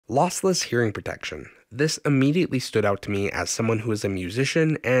Lossless hearing protection. This immediately stood out to me as someone who is a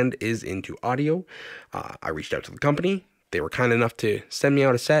musician and is into audio. I reached out to the company. They were kind enough to send me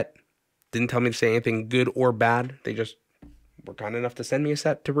out a set. Didn't tell me to say anything good or bad. They just were kind enough to send me a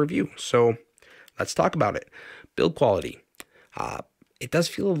set to review. So let's talk about it. Build quality. It does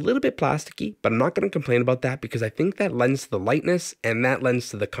feel a little bit plasticky, but I'm not going to complain about that because I think that lends to the lightness and that lends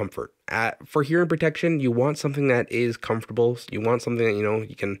to the comfort. For hearing protection, you want something that is comfortable. You want something that,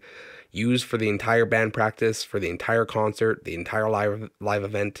 you can use for the entire band practice, for the entire concert, the entire live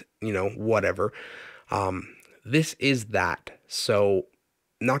event, whatever. This is that. So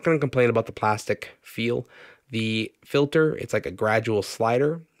not going to complain about the plastic feel. The filter, it's like a gradual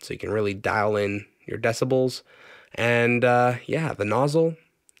slider, so you can really dial in your decibels. And yeah, the nozzle,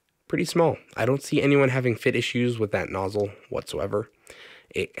 pretty small. I don't see anyone having fit issues with that nozzle whatsoever.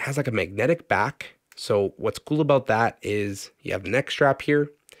 It has like a magnetic back. So what's cool about that is you have the neck strap here.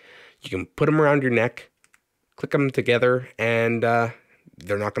 You can put them around your neck, click them together, and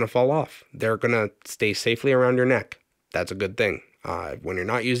they're not going to fall off. They're going to stay safely around your neck. That's a good thing. When you're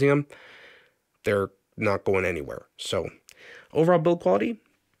not using them, they're not going anywhere. So overall build quality,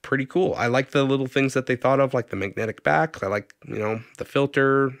 pretty cool. I like the little things that they thought of, like the magnetic back. I like, the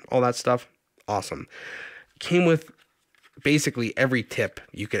filter, all that stuff. Awesome. Came with basically every tip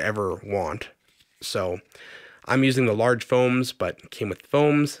you could ever want. So I'm using the large foams, but came with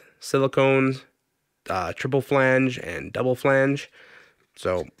foams, silicones, triple flange, and double flange.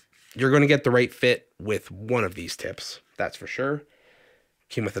 So you're going to get the right fit with one of these tips. That's for sure.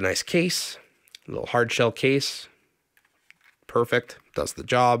 Came with a nice case, a little hard shell case. Perfect. Does the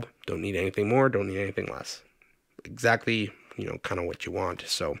job. Don't need anything more. Don't need anything less. Exactly, kind of what you want.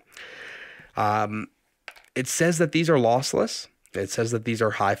 So it says that these are lossless. It says that these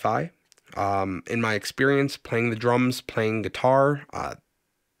are hi-fi. In my experience, playing the drums, playing guitar,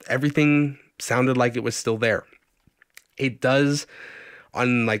 everything sounded like it was still there. It does,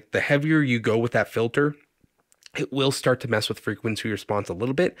 on like the heavier you go with that filter, it will start to mess with frequency response a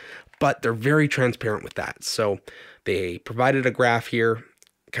little bit, but they're very transparent with that. So they provided a graph here,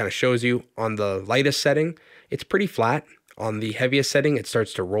 kind of shows you on the lightest setting, it's pretty flat. On the heaviest setting, it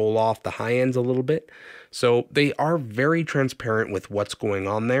starts to roll off the high ends a little bit. So they are very transparent with what's going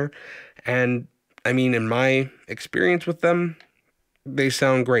on there. And I mean, in my experience with them, they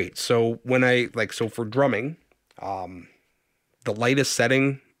sound great. So when so for drumming, the lightest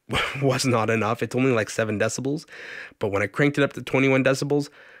setting was not enough. It's only like 7 decibels. But when I cranked it up to 21 decibels,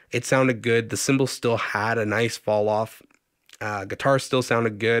 it sounded good. The cymbals still had a nice fall off. Guitar still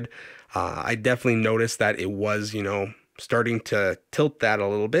sounded good. I definitely noticed that it was, starting to tilt that a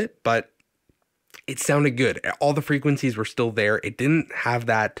little bit, but it sounded good. All the frequencies were still there. It didn't have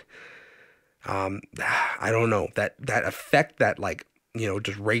that, I don't know, that effect that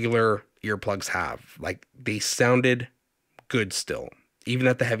just regular earplugs have. Like they sounded good still. Even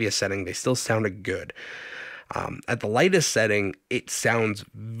at the heaviest setting, they still sounded good. At the lightest setting, it sounds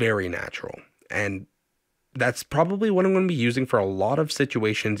very natural. And that's probably what I'm going to be using for a lot of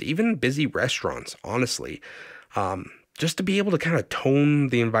situations, even busy restaurants, honestly. Just to be able to kind of tone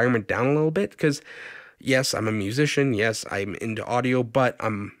the environment down a little bit. Because, yes, I'm a musician. Yes, I'm into audio. But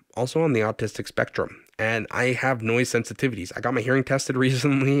I'm also on the autistic spectrum. And I have noise sensitivities. I got my hearing tested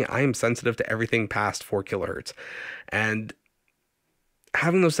recently. I am sensitive to everything past 4 kilohertz. And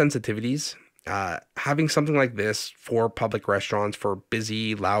having those sensitivities, having something like this for public restaurants, for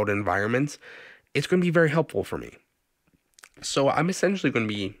busy, loud environments, it's going to be very helpful for me. So I'm essentially going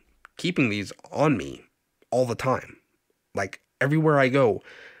to be keeping these on me all the time. Like everywhere I go,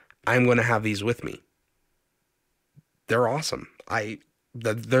 I'm going to have these with me. They're awesome.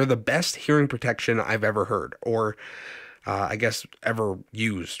 They're the best hearing protection I've ever heard, or I guess ever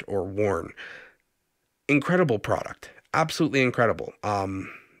used or worn. Incredible product. Absolutely incredible.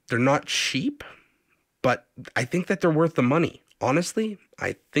 They're not cheap, but I think that they're worth the money. Honestly,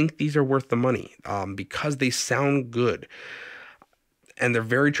 I think these are worth the money because they sound good. And they're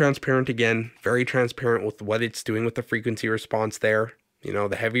very transparent again, very transparent with what it's doing with the frequency response there.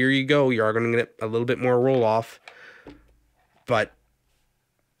 The heavier you go, you are going to get a little bit more roll off. But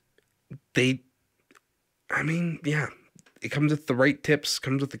yeah, it comes with the right tips,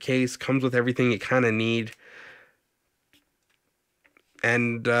 comes with the case, comes with everything you kind of need.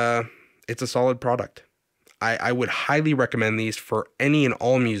 And it's a solid product. I would highly recommend these for any and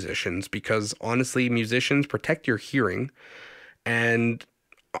all musicians because honestly, musicians protect your hearing. And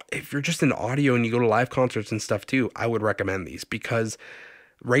if you're just into audio and you go to live concerts and stuff too, I would recommend these because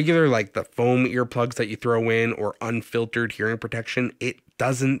regular, like the foam earplugs that you throw in or unfiltered hearing protection, it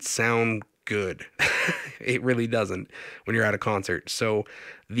doesn't sound good. It really doesn't when you're at a concert. So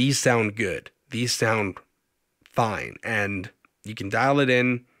these sound good. These sound fine, and you can dial it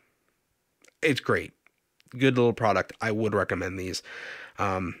in. It's great. Good little product. I would recommend these.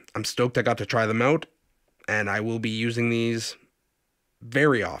 I'm stoked I got to try them out, and I will be using these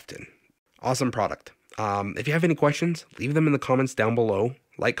very often. Awesome product. If you have any questions, leave them in the comments down below.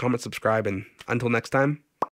 Like, comment, subscribe, and until next time,